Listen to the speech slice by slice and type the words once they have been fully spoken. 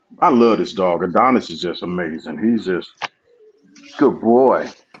I love this dog. Adonis is just amazing. He's just good boy.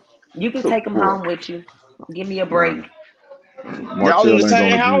 You can Good take him boy. home with you. Give me a break. Man, Y'all in the Martell ain't same gonna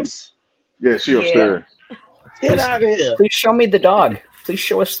agree. house? Yeah, she Yeah. upstairs. Get out of here. Please show me the dog. Please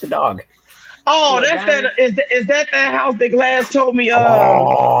show us the dog. Oh, Who, that's that. Adonis? Is that house that Glass told me?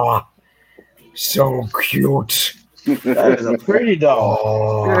 Oh, so cute. That is a pretty dog.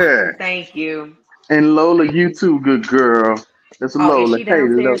 Oh, Yeah. Thank you. And Lola, you too, good girl. That's a Oh, is Lola. she Hey,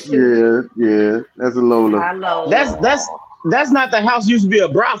 Lola. downstairs too? Yeah, yeah. That's a Lola. Hi, That's Lola. that's oh. that's not the house used to be a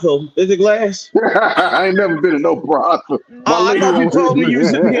brothel, is it, Glass? I ain't never been in no brothel. My Oh, I lady thought you won't. told me you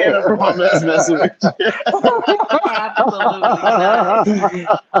used to be in a brothel. That's messing with you. Absolutely not.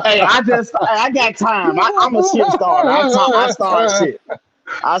 Hey, I got time. I'm a shit starter. I start shit.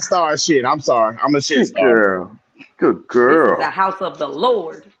 I start shit. I'm sorry. I'm a shit Good starter. girl. Good This is the girl. house of the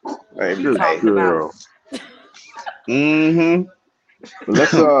Lord. Hey, What you Good hey. talking about? girl. Mm-hmm.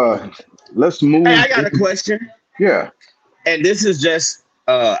 Let's let's Hey, move. I got a question. Yeah. And this is just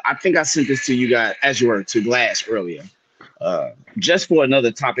I think I sent this to you guys as you were to Glass earlier. Just for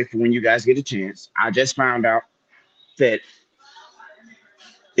another topic for when you guys get a chance. I just found out that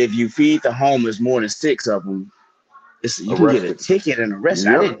if you feed the homeless more than six of them, you can get a Arrested. ticket and arrested.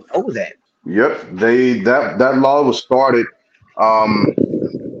 I Yep. didn't know that. Yep. That law was started um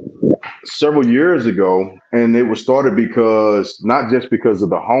several years ago, and it was started because not just because of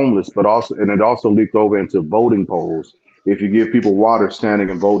the homeless, but also, and it also leaked over into voting polls. If you give people water standing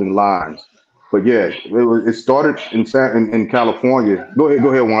in voting lines, but yeah, it started in California. Go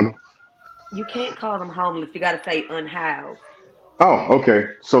ahead, Wanda. You can't call them homeless. You got to say unhoused. Oh, okay.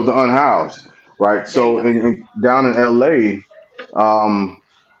 So the unhoused, right? There you So go. down in LA, um,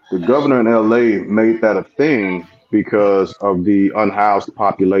 the governor in LA made that a thing because of the unhoused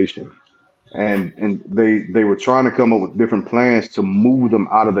population, and they were trying to come up with different plans to move them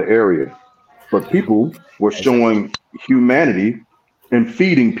out of the area, but people were As a, showing humanity and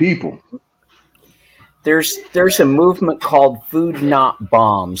feeding people. there's a movement called Food Not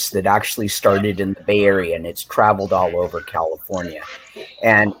Bombs that actually started in the Bay Area and it's traveled all over California.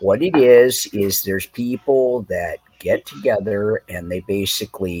 And what it is there's people that get together and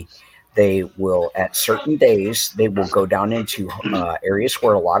they will at certain days they will go down into areas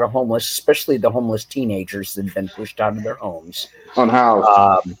where a lot of homeless, especially the homeless teenagers that have been pushed out of their homes, Unhoused.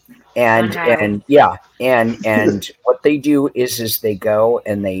 um, Unhoused. and yeah, and what they do is they go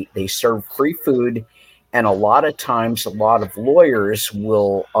and they serve free food, and a lot of times a lot of lawyers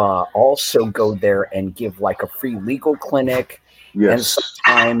will also go there and give like a free legal clinic, and Yes.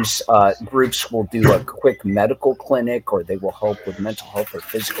 sometimes groups will do a quick medical clinic or they will help with mental health or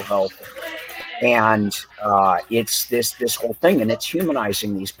physical health, and it's this whole thing, and it's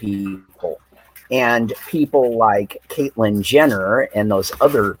humanizing these people. And people like Caitlyn Jenner and those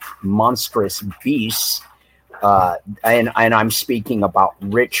other monstrous beasts, and I'm speaking about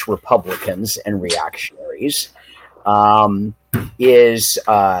rich Republicans and reactionaries, um, is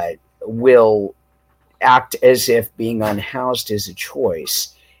will act as if being unhoused is a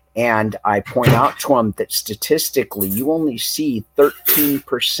choice. And I point out to them that statistically, you only see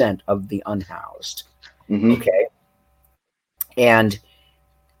 13% of the unhoused. Hmm. Okay. And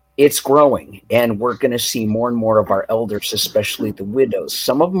it's growing. And we're going to see more and more of our elders, especially the widows.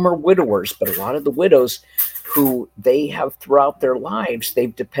 Some of them are widowers, but a lot of the widows who they have throughout their lives,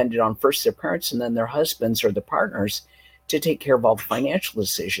 they've depended on first their parents and then their husbands or the partners to take care of all the financial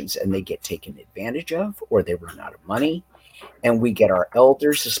decisions. And they get taken advantage of or they run out of money, and we get our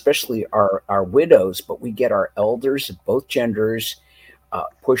elders, especially our widows, but we get our elders of both genders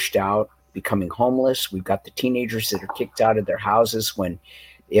pushed out, becoming homeless. We've got the teenagers that are kicked out of their houses when,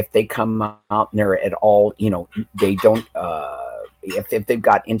 if they come out and they're at all, they don't, if they've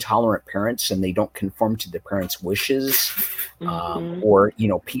got intolerant parents and they don't conform to the parents' wishes, Hmm. or,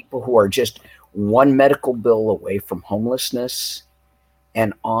 people who are just one medical bill away from homelessness,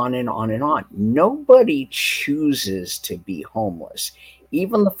 and on and on and on. Nobody chooses to be homeless.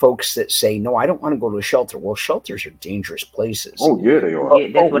 Even the folks that say, no, I don't want to go to a shelter. Well, shelters are dangerous places. Oh yeah, they are. But Yeah,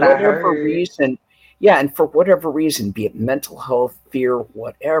 for that's what I whatever heard. reason, yeah, and for whatever reason, be it mental health, fear,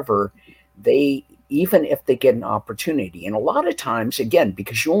 whatever, they, even if they get an opportunity, and a lot of times, again,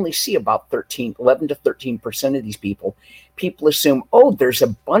 because you only see about 11 to 13% of these people assume, oh, there's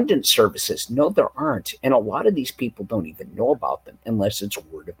abundant services. No, there aren't. And a lot of these people don't even know about them unless it's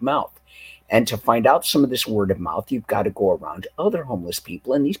word of mouth. And to find out some of this word of mouth, you've got to go around to other homeless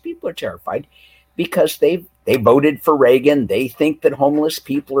people. And these people are terrified because they voted for Reagan. They think that homeless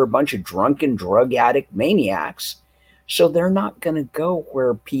people are a bunch of drunken drug addict maniacs. So they're not going to go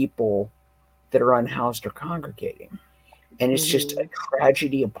where people that are unhoused are congregating. and it's just a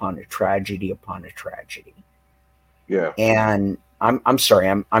tragedy upon a tragedy upon a tragedy. Yeah. And I'm sorry,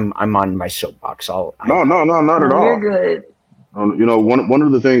 I'm on my soapbox. No, not at No, you're all. good. You know, one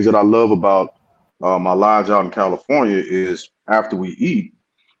of the things that I love about my lives out in California is after we eat,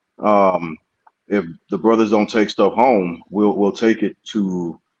 um, if the brothers don't take stuff home, we'll take it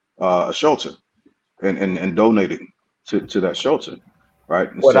to a shelter and donate it to that shelter, right?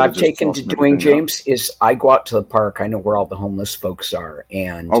 What Instead of I've just taken to tossing doing, everything out. James, is I go out to the park. I know where all the homeless folks are,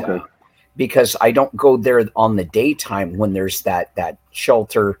 and Okay. because I don't go there on the daytime when there's that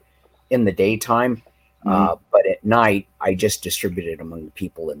shelter in the daytime, Hmm. but at night I just distribute it among the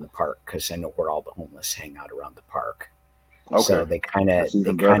people in the park because I know where all the homeless hang out around the park. So Okay. That's they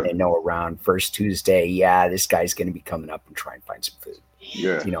even kind better. of know around first Tuesday, yeah, this guy's going to be coming up and try and find some food.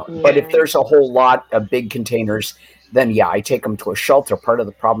 Yeah. But if Yeah. there's a whole lot of big containers, then yeah, I take them to a shelter. Part of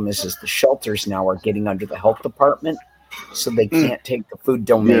the problem is the shelters now are getting under the health department, so they Mm. can't take the food Yeah.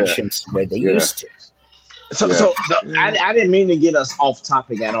 donations the way they Yeah. used to. So, Yeah. I didn't mean to get us off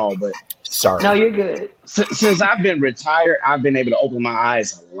topic at all, but Sorry. No, you're good. since I've been retired, I've been able to open my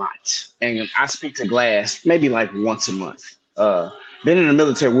eyes a lot, and I speak to Glass maybe like once a month. Been in the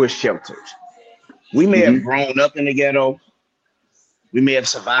military, we're sheltered. We may have Hmm. grown up in the ghetto, we may have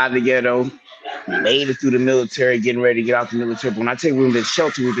survived the ghetto, made it through the military, getting ready to get out the military. But when I tell you we've been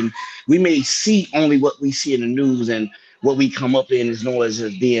sheltered, we may see only what we see in the news and what we come up in is known as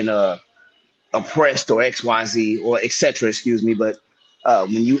being oppressed or XYZ or etc. Excuse me. But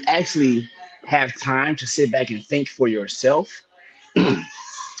when you actually have time to sit back and think for yourself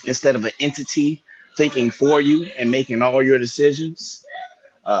instead of an entity thinking for you and making all your decisions,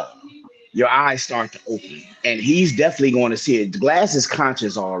 uh, your eyes start to open. And he's definitely going to see it. Glass is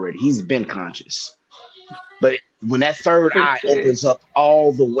conscious already. He's been conscious. But when that third For eye sure. opens up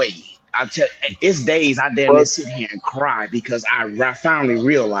all the way, I tell it's days I damn near But sit here and cry because I finally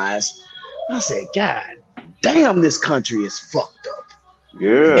realized, I said, God damn, this country is fucked up.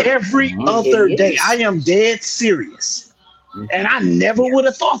 Yeah. Every Mhm. other it day, I is. am dead serious. And I never Yeah. would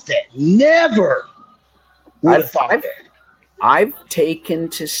have thought that. Never would have I've thought I've that. I've taken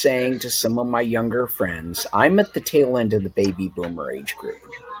to saying to some of my younger friends, I'm at the tail end of the baby boomer age group.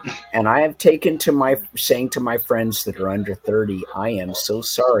 And I have taken to my saying to my friends that are under 30, I am so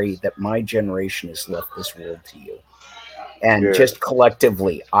sorry that my generation has left this world to you. And Yeah. just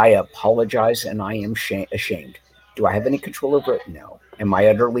collectively, I apologize and I am ashamed. Do I have any control over it? No. Am I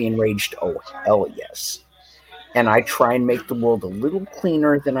utterly enraged? Oh, hell yes. And I try and make the world a little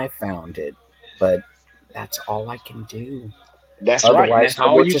cleaner than I found it, but that's all I can do. That's right. Otherwise, That's I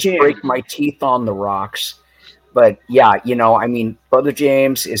all will you just can. break my teeth on the rocks. But yeah, I mean, Brother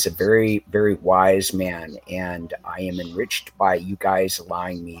James is a very, very wise man, and I am enriched by you guys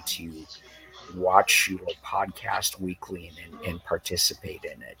allowing me to watch your podcast weekly and participate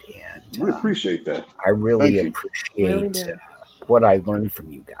in it. And We appreciate that. I really Thank you. Really appreciate do. what I learned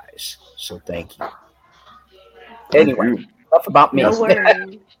from you guys. So thank you. Thank Anyway, you. enough about me. No That's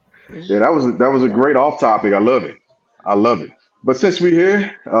worries. Yeah, that was a great off topic. I love it. I love it. But since we're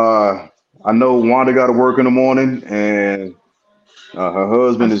here, I know Wanda got to work in the morning, and her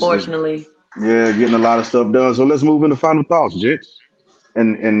husband is Unfortunately. yeah getting a lot of stuff done. So let's move into final thoughts, gents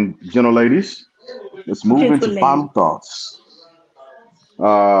and gentle ladies. Let's move Gentle into final lady. thoughts.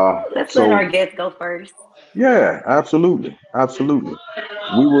 Uh, Let's let our so guest go first. yeah, absolutely, absolutely.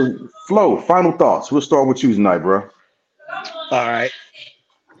 We will flow. Final thoughts. We'll start with you tonight, bro. All right.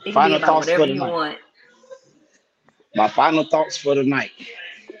 It can be Final about thoughts for whatever the you night. want. My final thoughts for the night.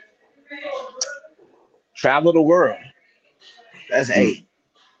 Travel the world. That's Mm,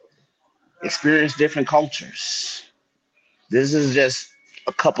 A. Experience different cultures. This is just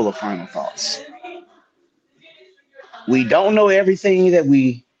a couple of final thoughts. We don't know everything that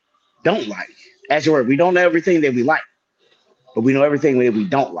we don't like. As your word, we don't know everything that we like, but we know everything that we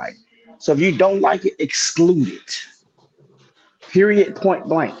don't like. So if you don't like it, exclude it. Period, point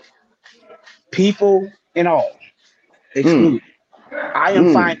blank. People and all, mm, exclude it. I am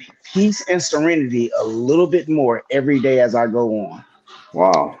mm. finding peace and serenity a little bit more every day as I go on.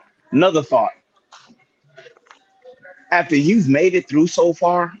 Wow. Another thought, after you've made it through so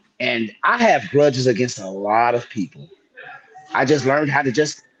far, and I have grudges against a lot of people, I just learned how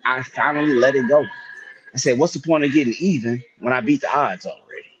to I finally let it go. I said, what's the point of getting even when I beat the odds already?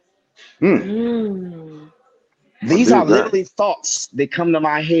 Mm, Mm. I These are dig that. literally thoughts that come to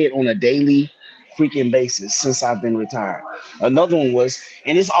my head on a daily freaking basis since I've been retired. Another one was,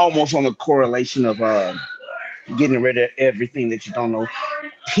 and it's almost on a correlation of getting rid of everything that you don't know.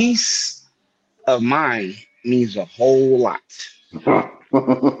 Peace of mind means a whole lot.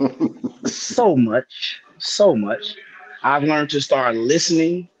 So much, so much. I've learned to start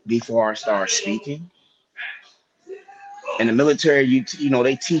listening before I start speaking. In the military,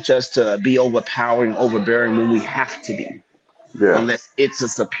 they teach us to be overpowering, overbearing when we have to be, Yeah. unless it's a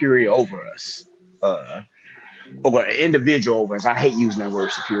superior over us, uh, or an individual over us. I hate using that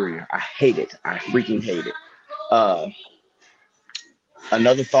word superior. I hate it. I freaking hate it. Uh,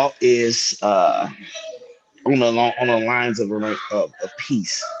 Another thought is on the lines of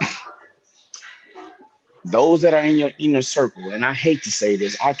peace. Those that are in your inner circle, and I hate to say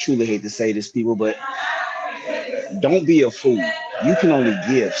this, I truly hate to say this, people, but don't be a fool. You can only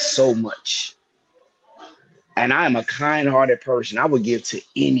give so much. And I am a kind-hearted person. I would give to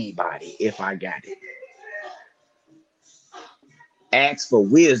anybody if I got it. Ask for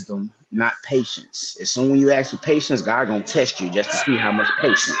wisdom, not patience. As soon as you ask for patience, God gonna test you just to see how much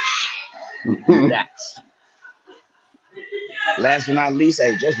patience you got. Last but not least,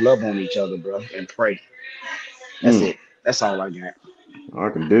 hey, just love on each other, bro, and pray. That's Mm, it. That's all I got. I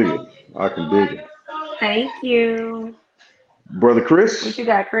can dig it. I can dig it. Thank you. Brother What Chris? you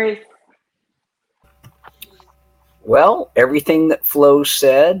got, Chris? Well, everything that Flo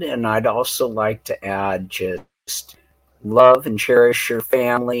said, and I'd also like to add just love and cherish your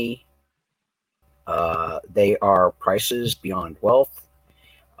family. They are prices beyond wealth.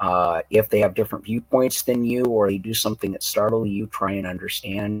 If they have different viewpoints than you or they do something that startles you, try and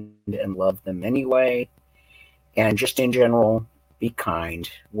understand and love them anyway. And just in general, be kind.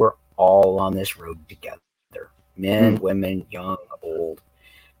 We're all on this road together. Men, Mm. women, young, old.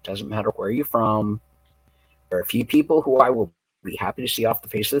 Doesn't matter where you're from. There are a few people who I will be happy to see off the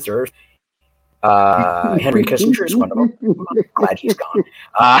face of this earth. Henry Kissinger is one of them. I'm glad he's gone.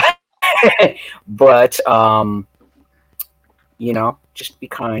 But just be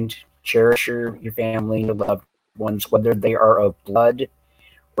kind. Cherish your family, your loved ones, whether they are of blood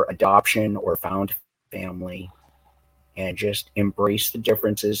or adoption or found family, and just embrace the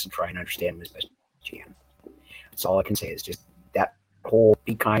differences and try and understand them as best you can. That's all I can say is just that whole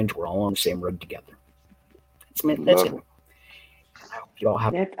be kind. We're all on the same road together. That's it. Love it. I hope you all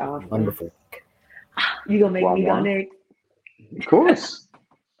have That's a awesome. wonderful week. You gonna make me go Wagwan. next? Of course.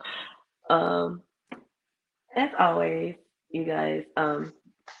 Um, as always, you guys,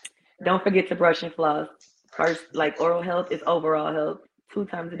 don't forget to brush and floss. First, like oral health is overall health. 2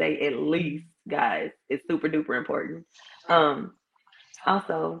 times a day at least, guys. It's super duper important. Um,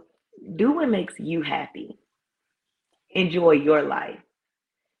 Also, do what makes you happy. Enjoy your life.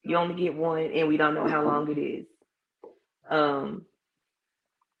 You only get one, and we don't know how long it is. Um,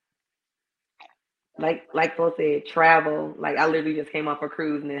 like Phil said, travel. Like I literally just came off a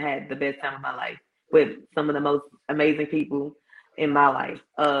cruise and had the best time of my life with some of the most amazing people in my life.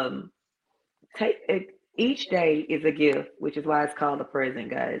 Take it, each day is a gift, which is why it's called a present,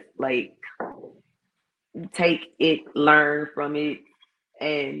 guys. Like take it, learn from it,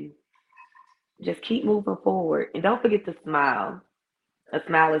 and just keep moving forward. And don't forget to smile. A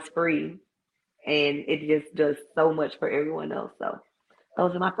smile is free, and it just does so much for everyone else. So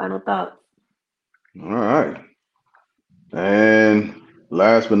those are my final thoughts. All right. And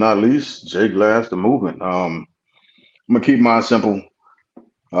last but not least, Jake Glass, the movement. I'm gonna keep mine simple.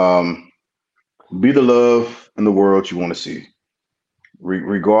 Um, be the love in the world you want to see,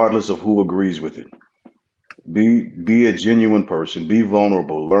 regardless of who agrees with it. Be a genuine person. Be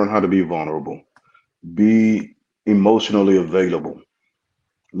vulnerable. Learn how to be vulnerable. Be emotionally available.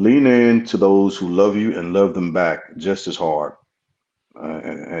 Lean in to those who love you and love them back just as hard,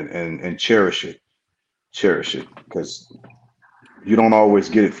 and cherish it. Cherish it because you don't always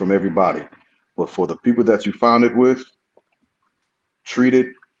get it from everybody, but for the people that you found it with, treat it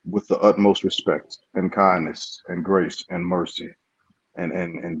with the utmost respect and kindness and grace and mercy,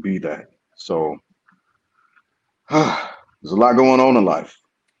 and be that. So there's a lot going on in life.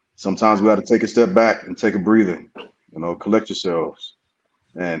 Sometimes we got to take a step back and take a breathing, collect yourselves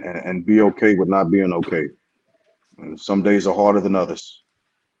and be okay with not being okay. And some days are harder than others,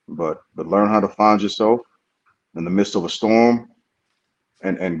 but learn how to find yourself in the midst of a storm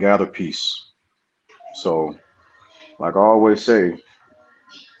and gather peace. So, like I always say,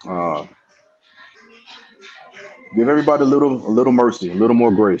 uh, give everybody a little mercy, a little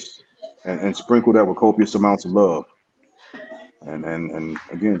more grace, and sprinkle that with copious amounts of love. And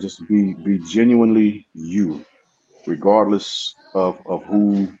again, just be genuinely you, regardless of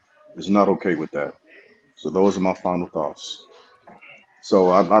who is not okay with that. So those are my final thoughts. So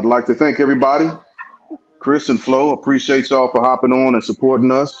I'd like to thank everybody Chris and Flo, appreciate y'all for hopping on and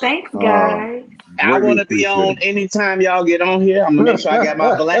supporting us. Thanks, guys. I Greatly want to be on appreciate it. anytime y'all get on here. I'm gonna make sure I got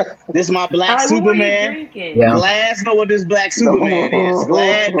my black. This is my black All right, what were you Superman. drinking? Yeah. Glad know what this black Superman is.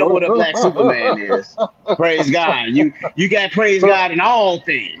 Glad know what a black Superman is. Praise God. You got praise God in all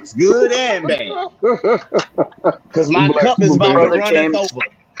things, good and bad. Because my Black cup is about to Brother run James. over.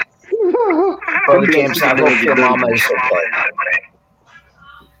 Brother Black James, I Superman hope is your a mama baby. is okay.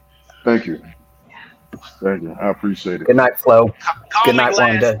 Thank you. Thank you. I appreciate it. Good night, Flo. Call Good me night, Glass.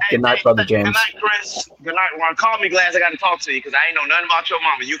 Wanda. Good night, Brother Good James. night, Chris. Good night, Ron. Call me Glass. I got to talk to you because I ain't know nothing about your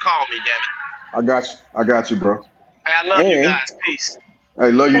mama. You call me, damn it. I got you, bro. Hey, I love you And guys. Peace. I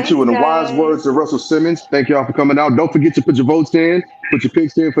love you Thanks, too. And the wise guys. words of Russell Simmons. Thank y'all for coming out. Don't forget to put your votes in. Put your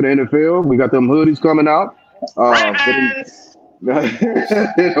picks in for the NFL. We got them hoodies coming out. Ravens.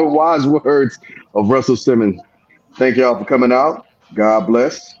 The wise words of Russell Simmons. Thank y'all for coming out. God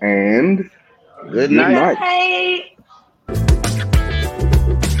bless and Good good night. night. Bye.